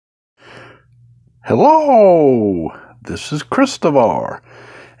Hello, this is Krysdavar,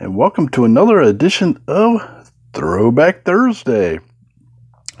 and welcome to another edition of Throwback Thursday.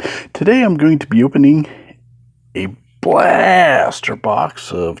 Today I'm going to be opening a blaster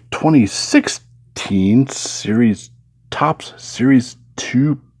box of 2016 Topps Series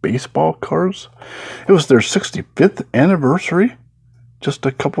 2 baseball cards. It was their 65th anniversary just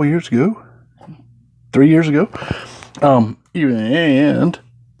a couple years ago, 3 years ago, and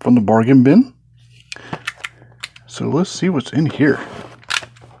from the bargain bin. So let's see what's in here.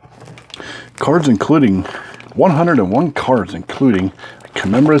 Cards including 101 cards, including a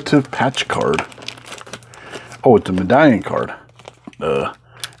commemorative patch card. Oh, it's a medallion card.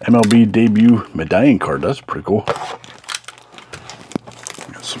 MLB debut medallion card. That's pretty cool.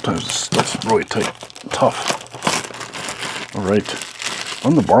 Sometimes this stuff's really tough. All right,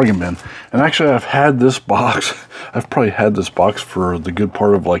 on the bargain bin. And actually, I've had this box. I've probably had this box for the good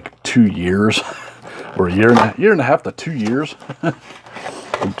part of like 2 years. Or a year and a half to 2 years.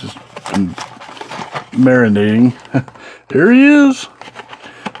 I've just been marinating. There he is.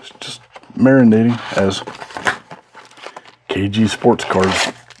 Just marinating, as KG Sports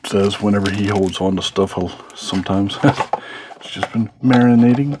Cards says whenever he holds on to stuff sometimes. It's just been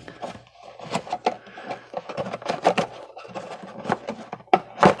marinating.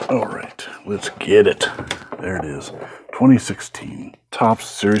 Alright, let's get it. There it is. 2016 Topps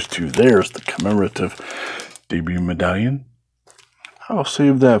Series 2. There's the commemorative debut medallion. I'll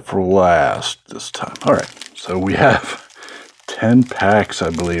save that for last this time. Alright, so we have 10 packs,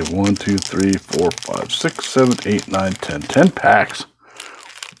 I believe. 1, 2, 3, 4, 5, 6, 7, 8, 9, 10. 10 packs.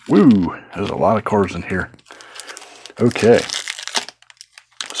 Woo! There's a lot of cards in here. Okay.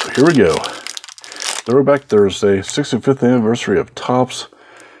 So here we go. Throwback Thursday, 65th anniversary of Topps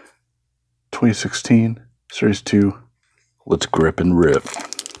 2016 Series 2. Let's grip and rip.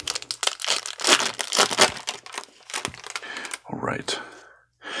 All right.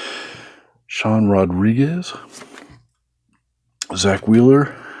 Sean Rodriguez, Zach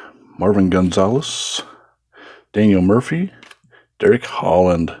Wheeler, Marvin Gonzalez, Daniel Murphy, Derek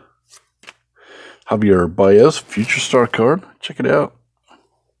Holland, Javier Baez, Future Star card. Check it out.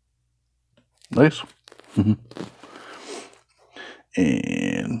 Nice.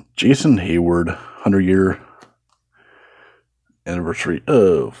 And Jason Hayward, 100-year anniversary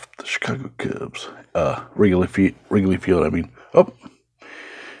of the Chicago Cubs. Wrigley Field, I mean. Oh,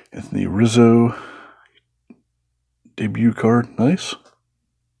 Anthony Rizzo debut card. Nice.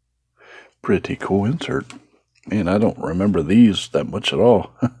 Pretty cool insert. Man, I don't remember these that much at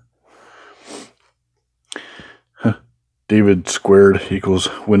all. David squared equals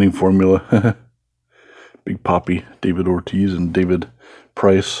winning formula. Big Papi, David Ortiz, and David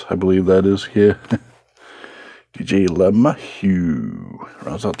Price, I believe that is. Yeah. DJ LeMahieu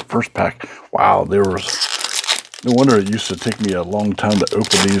rounds out the first pack. Wow, there was no wonder it used to take me a long time to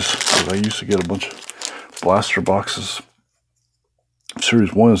open these, because I used to get a bunch of blaster boxes,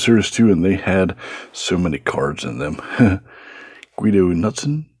 Series 1 and Series 2, and they had so many cards in them. Guido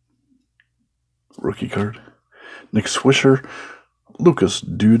Knudsen, rookie card. Nick Swisher, Lucas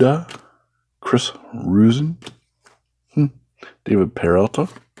Duda, Chris Rusin, David Peralta.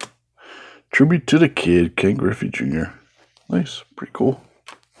 Tribute to the Kid, Ken Griffey Jr. Nice, pretty cool.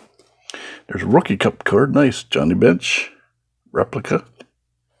 There's a Rookie Cup card. Nice, Johnny Bench, replica.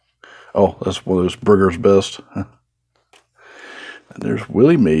 Oh, that's one of those Burger's Best. And there's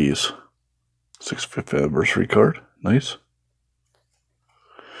Willie Mays, 65th anniversary card. Nice.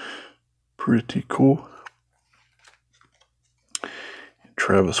 Pretty cool.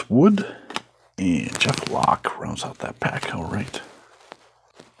 Travis Wood and Jeff Locke rounds out that pack. All right.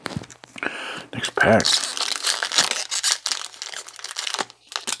 Next pack.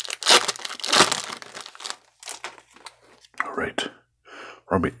 All right.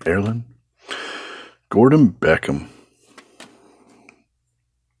 Robbie Erlin, Gordon Beckham,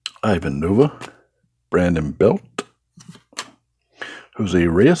 Ivan Nova, Brandon Belt, Jose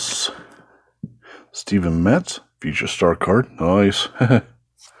Reyes, Steven Matz, Future Star card. Nice.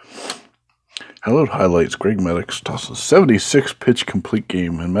 Hallowed highlights. Greg Maddux tosses 76 pitch complete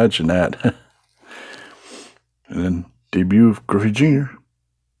game. Imagine that. And then debut of Griffey Jr.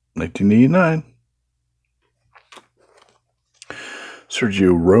 1989.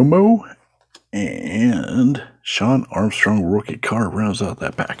 Sergio Romo and Sean Armstrong rookie card rounds out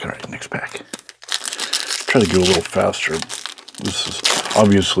that pack. All right, next pack. Try to go a little faster. This is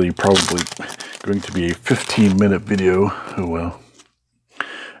obviously probably going to be a 15-minute video. Oh well.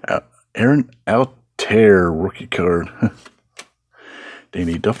 Aaron Altair rookie card.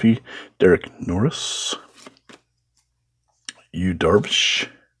 Danny Duffy, Derek Norris, Yu Darvish,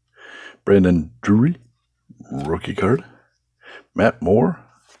 Brandon Drury, rookie card. Matt Moore.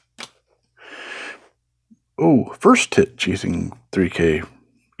 Oh, first hit chasing 3K.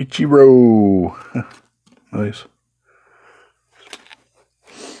 Ichiro. Nice.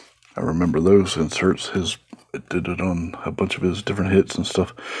 I remember those inserts. It did it on a bunch of his different hits and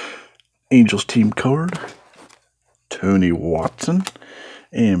stuff. Angels team card. Tony Watson.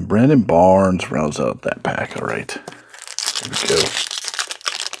 And Brandon Barnes rounds out that pack. All right. Here we go.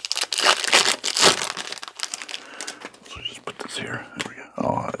 So just put this here. There we go.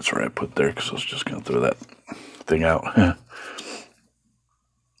 Oh, that's right. I put there because I was just going to throw that thing out.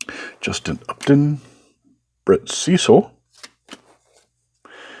 Justin Upton. Brett Cecil.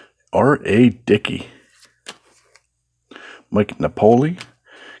 R.A. Dickey. Mike Napoli.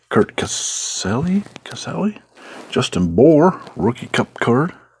 Kurt Caselli. Justin Bohr. Rookie Cup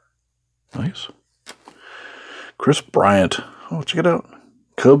card. Nice. Chris Bryant. Oh, check it out.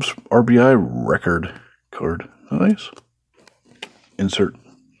 Cubs RBI record card. Nice. Insert.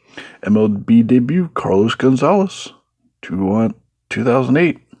 MLB debut. Carlos Gonzalez.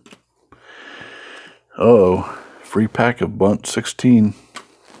 2008. Uh-oh. Free pack of Bunt 16.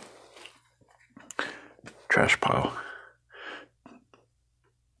 Trash pile.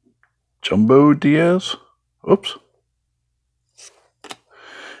 Jumbo Diaz. Oops.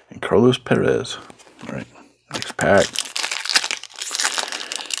 And Carlos Perez. All right. Next pack.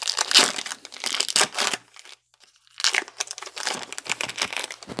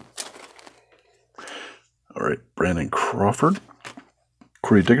 All right. Brandon Crawford.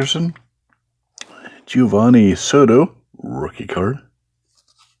 Corey Dickerson. Giovanni Soto. Rookie card.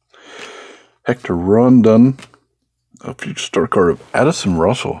 Hector Rondon. A future star card of Addison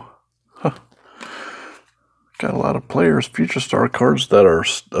Russell. Huh. Got a lot of players, future star cards that are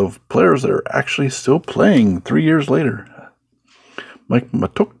of players that are actually still playing 3 years later. Mikey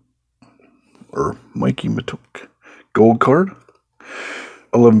Matuk. Gold card.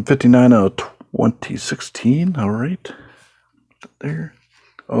 1159 out of 2016. All right. There.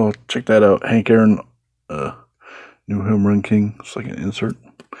 Oh, check that out. Hank Aaron, new home run king. It's like an insert.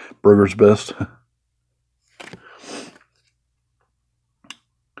 Burger's best.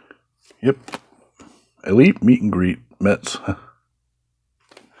 Yep. Elite meet and greet. Mets.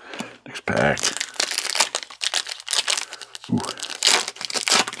 Next pack. Ooh.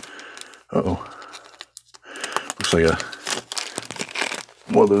 Uh-oh. Looks like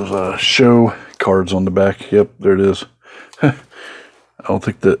one of those show cards on the back. Yep, there it is. I don't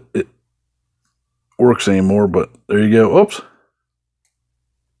think that it works anymore, but there you go. Oops.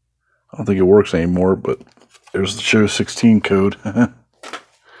 I don't think it works anymore, but there's the show 16 code.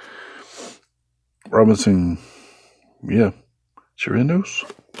 Robinson, yeah. Chirinos.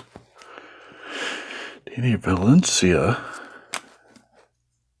 Danny Valencia.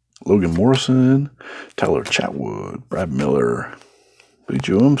 Logan Morrison. Tyler Chatwood. Brad Miller. Billy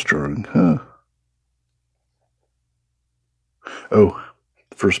Joe Armstrong, huh? Oh,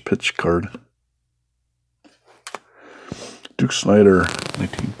 first pitch card. Duke Snyder,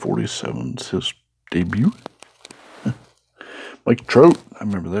 1947 is his debut. Mike Trout, I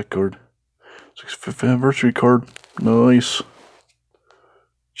remember that card. 65th anniversary card, nice.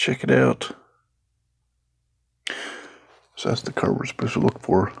 Check it out. So that's the card we're supposed to look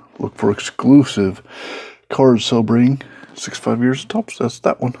for. Look for exclusive cards celebrating 65 years of Topps. That's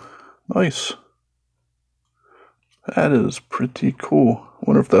that one. Nice. That is pretty cool. I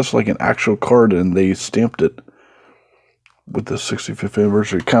wonder if that's like an actual card and they stamped it with the 65th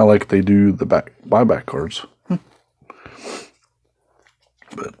anniversary, kind of like they do the buyback cards.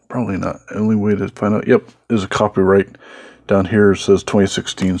 But probably not. The only way to find out, yep, is a copyright. Down here it says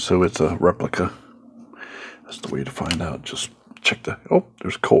 2016, so it's a replica. That's the way to find out. Just check the, oh,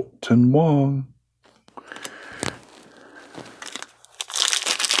 there's Colton Wong.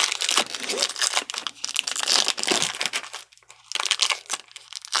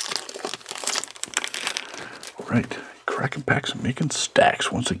 All right. Cracking packs and making stacks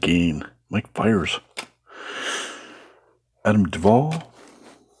once again. Mike Fires. Adam Duvall.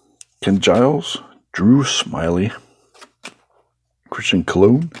 Ken Giles. Drew Smiley. Christian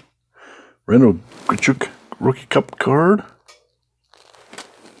Cologne. Reno Grichuk Rookie Cup card.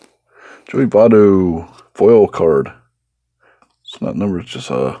 Joey Votto foil card. It's not numbered, it's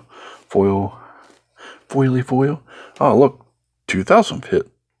just a foil. Foily foil. Oh, look. 2000 hit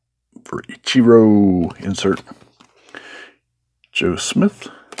for Ichiro insert. Joe Smith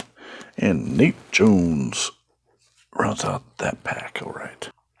and Nate Jones rounds out that pack. All right.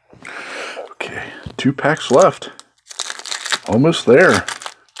 Okay, 2 packs left. Almost there.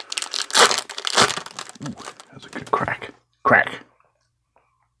 Ooh, that's a good crack.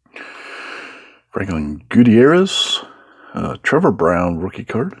 Franklin Gutierrez. Trevor Brown rookie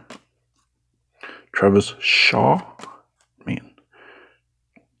card. Travis Shaw. Man.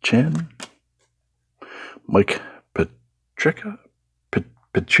 Chen. Mike Petrica.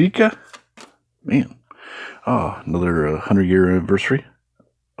 Man. Another 100-year anniversary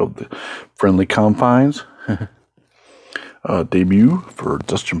of the Friendly Confines. Debut for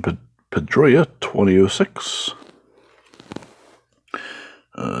Dustin Pedroia, 2006.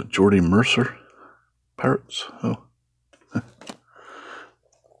 Jordy Mercer, Pirates. Oh.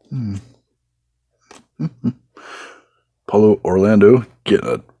 Paulo Orlando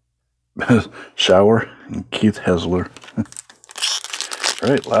getting a shower, and Keith Hesler. All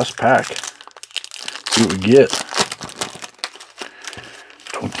right, last pack. See what we get.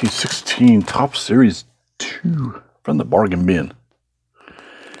 2016 Top Series 2 from the bargain bin.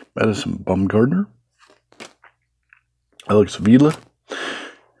 Madison Bumgarner, Alex Vila,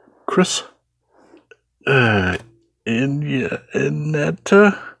 Chris Inetta,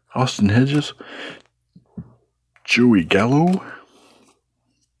 Austin Hedges, Joey Gallo,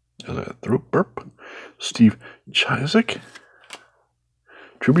 is that a throat burp? Steve Chizik,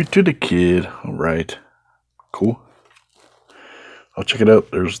 Tribute to the Kid. All right, cool. I'll check it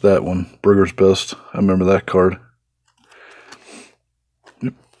out. There's that one, Burger's Best. I remember that card.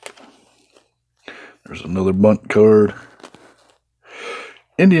 Yep. There's another bunt card.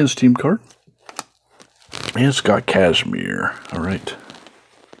 Indians team card. And Scott Kazmir. All right.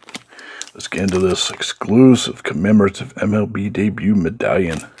 Let's get into this exclusive commemorative MLB debut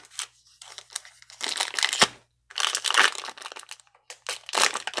medallion.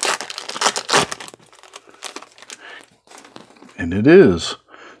 And it is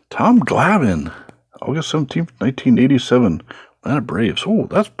Tom Glavine, August 17th, 1987. Atlanta Braves. Oh,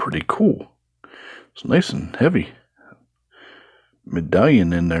 that's pretty cool. It's nice and heavy.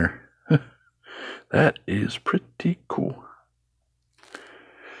 Medallion in there. That is pretty cool.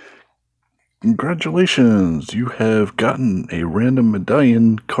 Congratulations. You have gotten a random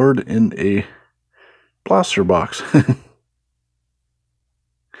medallion card in a blaster box.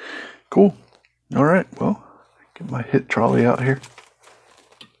 Cool. All right. Well, get my hit trolley out here.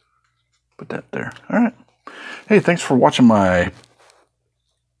 Put that there. All right. Hey, thanks for watching my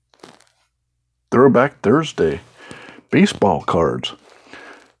Throwback Thursday baseball cards.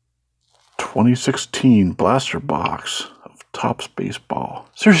 2016 blaster box of Topps Baseball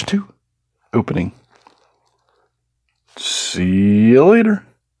Series 2 opening. See you later.